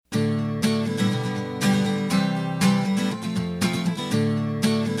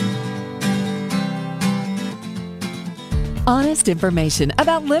Honest information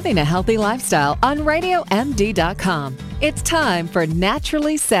about living a healthy lifestyle on RadioMD.com. It's time for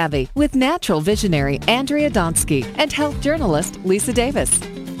Naturally Savvy with natural visionary Andrea Donsky and health journalist Lisa Davis.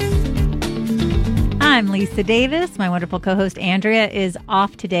 I'm Lisa Davis. My wonderful co-host Andrea is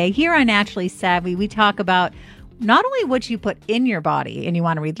off today. Here on Naturally Savvy, we talk about not only what you put in your body, and you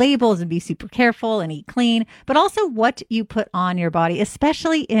want to read labels and be super careful and eat clean, but also what you put on your body,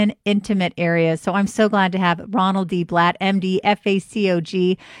 especially in intimate areas. So I'm so glad to have Ronald D. Blatt, MD,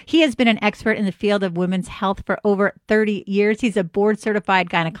 FACOG. He has been an expert in the field of women's health for over 30 years. He's a board-certified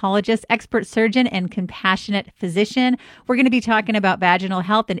gynecologist, expert surgeon, and compassionate physician. We're going to be talking about vaginal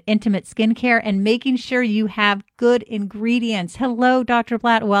health and intimate skincare and making sure you have good ingredients. Hello, Dr.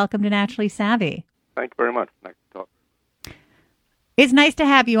 Blatt. Welcome to Naturally Savvy. Thank you very much. Nice to talk. It's nice to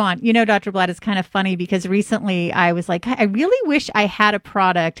have you on. You know, Dr. Blatt, it's kind of funny because recently I was like, I really wish I had a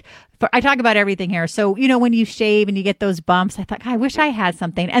product for, I talk about everything here. So, you know, when you shave and you get those bumps, I thought, I wish I had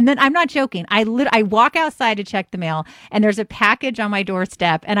something. And then I'm not joking. I walk outside to check the mail and there's a package on my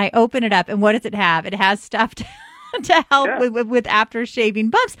doorstep and I open it up and what does it have? It has stuff to help with after shaving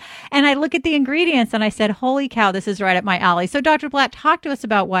bumps. And I look at the ingredients and I said, holy cow, this is right up my alley. So Dr. Blatt, talk to us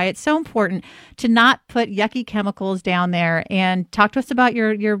about why it's so important to not put yucky chemicals down there and talk to us about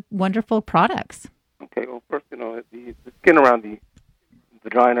your wonderful products. Okay, well, first, you know, the skin around the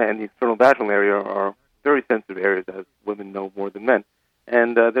vagina and the external vaginal area are very sensitive areas, as women know more than men.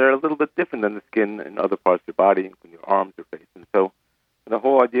 And they're a little bit different than the skin in other parts of your body, including your arms, your face. And so the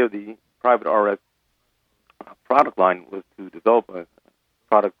whole idea of the private RX product line was to develop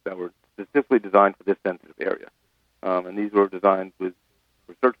products that were specifically designed for this sensitive area. And these were designed with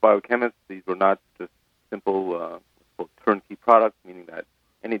research biochemists. These were not just simple turnkey products, meaning that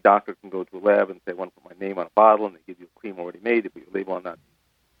any doctor can go to a lab and say, I want to put my name on a bottle, and they give you a cream already made, they put your label on that.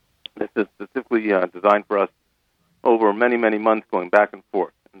 This is specifically designed for us over many, many months going back and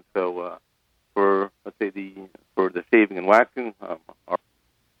forth. And so for the shaving and waxing, our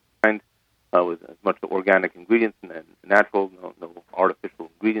kind with as much organic ingredients and natural, no artificial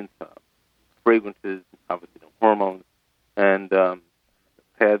ingredients, fragrances, obviously no hormones, and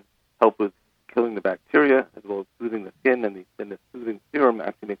pads help with killing the bacteria as well as soothing the skin, and the soothing serum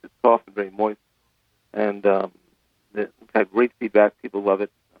actually makes it soft and very moist. And we've had great feedback. People love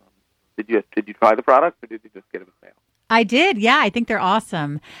it. Did you try the product, or did you just get it in the mail? I did. Yeah, I think they're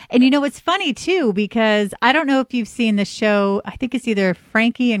awesome. And, you know, it's funny, too, because I don't know if you've seen the show. I think it's either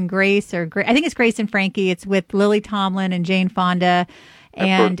Frankie and Grace or I think it's Grace and Frankie. It's with Lily Tomlin and Jane Fonda,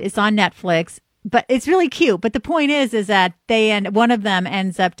 and it's on Netflix. But it's really cute. But the point is that one of them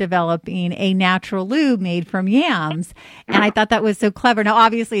ends up developing a natural lube made from yams. And I thought that was so clever. Now,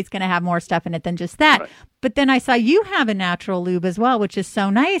 obviously, it's going to have more stuff in it than just that. Right. But then I saw you have a natural lube as well, which is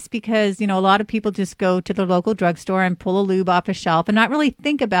so nice because, you know, a lot of people just go to the local drugstore and pull a lube off a shelf and not really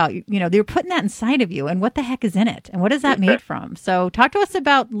think about, you know, they're putting that inside of you and what the heck is in it and what is that made from? So talk to us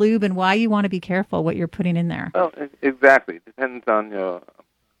about lube and why you want to be careful what you're putting in there. Well, exactly. It depends on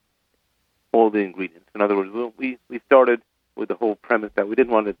all the ingredients. In other words, we started with the whole premise that we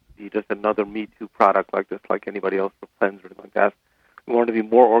didn't want to be just another Me Too product like anybody else for cleanse or anything like that. We wanted to be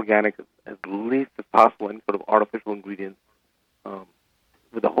more organic, as least as possible, any sort of artificial ingredients,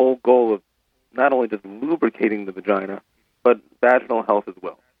 with the whole goal of not only just lubricating the vagina, but vaginal health as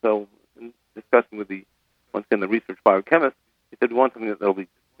well. So, in discussing with the research biochemist, he said we want something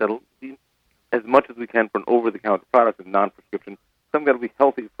that'll be as much as we can for an over-the-counter product and non-prescription, something that'll be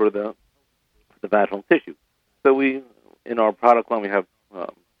healthy for the vaginal tissue. So in our product line, we have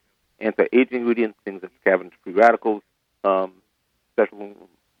anti-aging ingredients, things that scavenge free radicals, special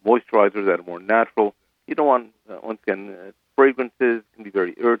moisturizers that are more natural. You don't want, once again, fragrances can be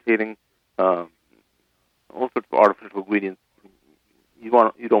very irritating. All sorts of artificial ingredients you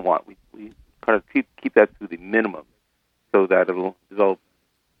don't want. We kind of keep that to the minimum so that it'll develop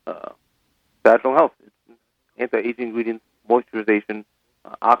vaginal health. It's anti-aging ingredients, moisturization,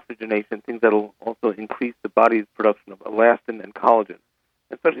 oxygenation, things that will also increase the body's production of elastin and collagen.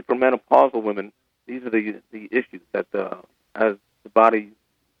 Especially for menopausal women, these are the issues that as the body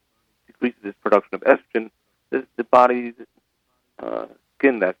decreases its production of estrogen, the body's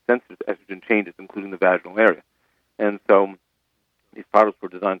skin that's sensitive to estrogen changes, including the vaginal area. And so these products were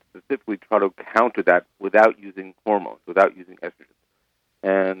designed to specifically try to counter that without using hormones, without using estrogen.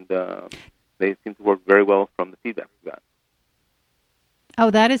 And they seem to work very well from the feedback we got. Oh,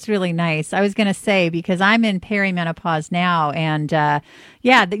 that is really nice. I was going to say, because I'm in perimenopause now, and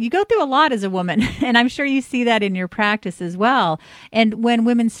you go through a lot as a woman, and I'm sure you see that in your practice as well. And when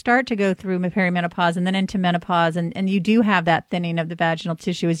women start to go through perimenopause and then into menopause, and you do have that thinning of the vaginal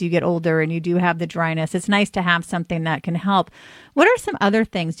tissue as you get older, and you do have the dryness, it's nice to have something that can help. What are some other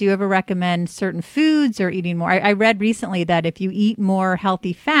things? Do you ever recommend certain foods or eating more? I read recently that if you eat more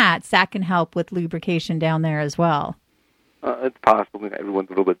healthy fats, that can help with lubrication down there as well. It's possible. Everyone's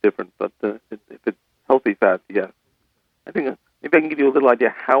a little bit different, but if it's healthy fats, yes. I think maybe I can give you a little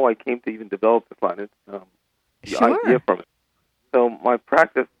idea how I came to even develop this line. The idea from it. So my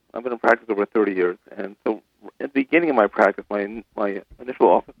practice, I've been in practice over 30 years, and so at the beginning of my practice, my initial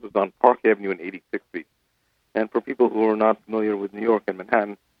office was on Park Avenue and 86th Street. And for people who are not familiar with New York and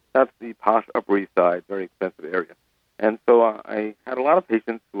Manhattan, that's the posh Upper East Side, very expensive area. And so I had a lot of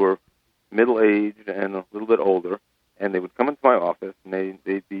patients who were middle-aged and a little bit older, and they would come into my office, and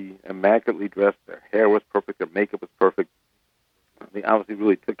they'd be immaculately dressed. Their hair was perfect. Their makeup was perfect. They obviously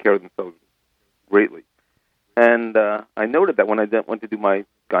really took care of themselves greatly. And I noted that when I went to do my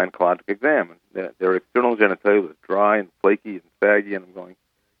gynecologic exam, their external genitalia was dry and flaky and saggy, and I'm going,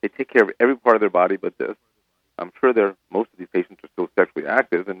 they take care of every part of their body but this. I'm sure most of these patients are still sexually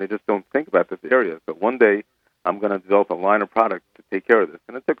active, and they just don't think about this area. So one day, I'm going to develop a line of products to take care of this.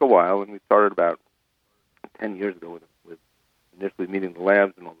 And it took a while, and we started about 10 years ago with initially meeting the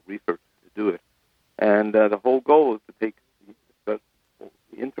labs and all the research to do it. And the whole goal is to take the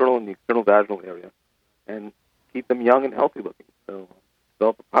internal and the external vaginal area and keep them young and healthy looking. So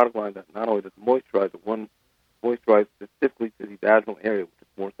develop a product line that not only does moisturize, but one moisturize specifically to the vaginal area, which is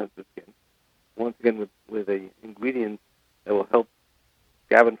more sensitive skin. Once again, with a ingredient that will help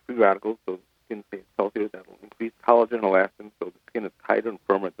scavenge free radicals so the skin stays healthier, that will increase collagen and elastin so the skin is tighter and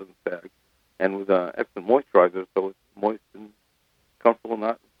firmer, it doesn't sag. And with excellent moisturizer, so it's moist and comfortable,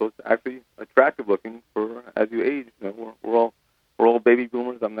 not so it's actually attractive looking for as you age. We're all baby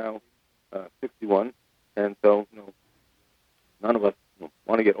boomers. I'm now 61, and so none of us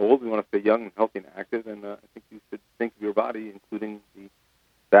want to get old. We want to stay young and healthy and active. And I think you should think of your body, including the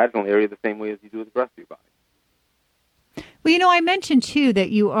vaginal area, the same way as you do with the rest of your body. Well, I mentioned, too, that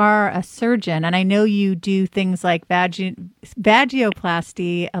you are a surgeon, and I know you do things like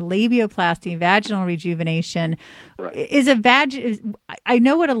vagioplasty, a labioplasty, vaginal rejuvenation. Right. I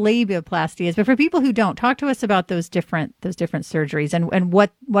know what a labioplasty is, but for people who don't, talk to us about those different surgeries and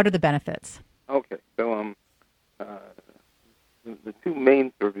what are the benefits? Okay. So the two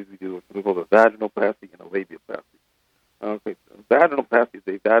main surgeries we do are something called a vaginoplasty and a labioplasty. Okay. Vaginoplasty is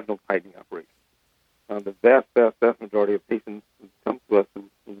a vaginal tightening operation. The vast majority of patients who come to us who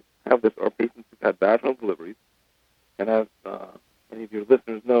have this are patients who've had vaginal deliveries. And as many of your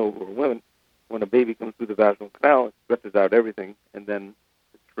listeners know who are women, when a baby comes through the vaginal canal, it stretches out everything, and then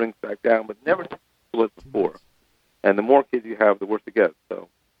it shrinks back down, but never was before. And the more kids you have, the worse it gets. So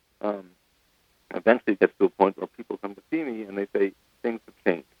eventually it gets to a point where people come to see me, and they say, things have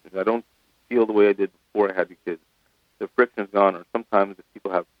changed. I don't feel the way I did before I had the kids. The friction's gone, or sometimes if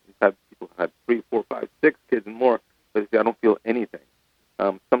people have 3, 4, 5, 6 kids and more, but they say, I don't feel anything.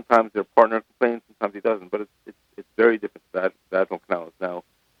 Sometimes their partner complains, sometimes he doesn't, but it's very different. The vaginal canal is now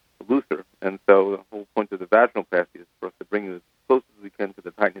looser, and so the whole point of the vaginoplasty is for us to bring you as close as we can to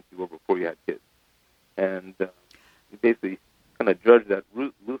the tightness you were before you had kids. And we basically kind of judge that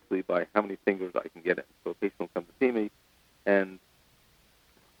loosely by how many fingers I can get in. So a patient will come to see me, and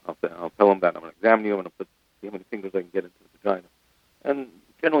I'll tell them that I'm going to examine you, I'm going to see how many fingers I can get into the vagina. And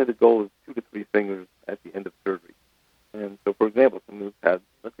generally the goal is 2 to 3 fingers at the end of surgery. And so, for example, someone who's had,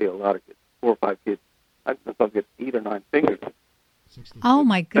 let's say, a lot of kids, 4 or 5 kids, I can sometimes get 8 or 9 fingers. Oh,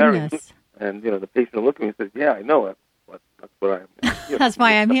 my goodness. And, the patient will look at me and says, yeah, I know. That's what I am. That's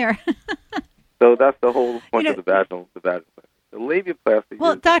why I'm here. So that's the whole point of the vaginal. The labioplasty.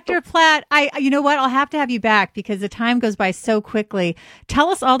 Well, Dr. Platt, you know what? I'll have to have you back because the time goes by so quickly. Tell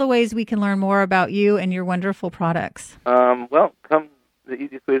us all the ways we can learn more about you and your wonderful products. The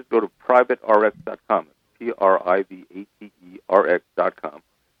easiest way is to go to privaterx.com. privaterx.com.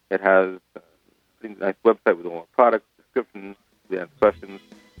 It has a nice website with all our products, descriptions, we have questions,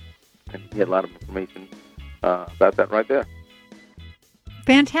 and you get a lot of information about that right there.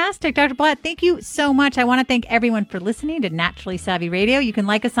 Fantastic. Dr. Blatt, thank you so much. I want to thank everyone for listening to Naturally Savvy Radio. You can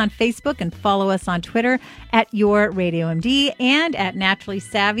like us on Facebook and follow us on Twitter at Your Radio MD and at Naturally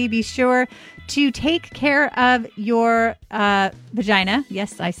Savvy. Be sure to take care of your vagina.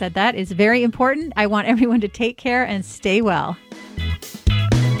 Yes, I said that. It's very important. I want everyone to take care and stay well.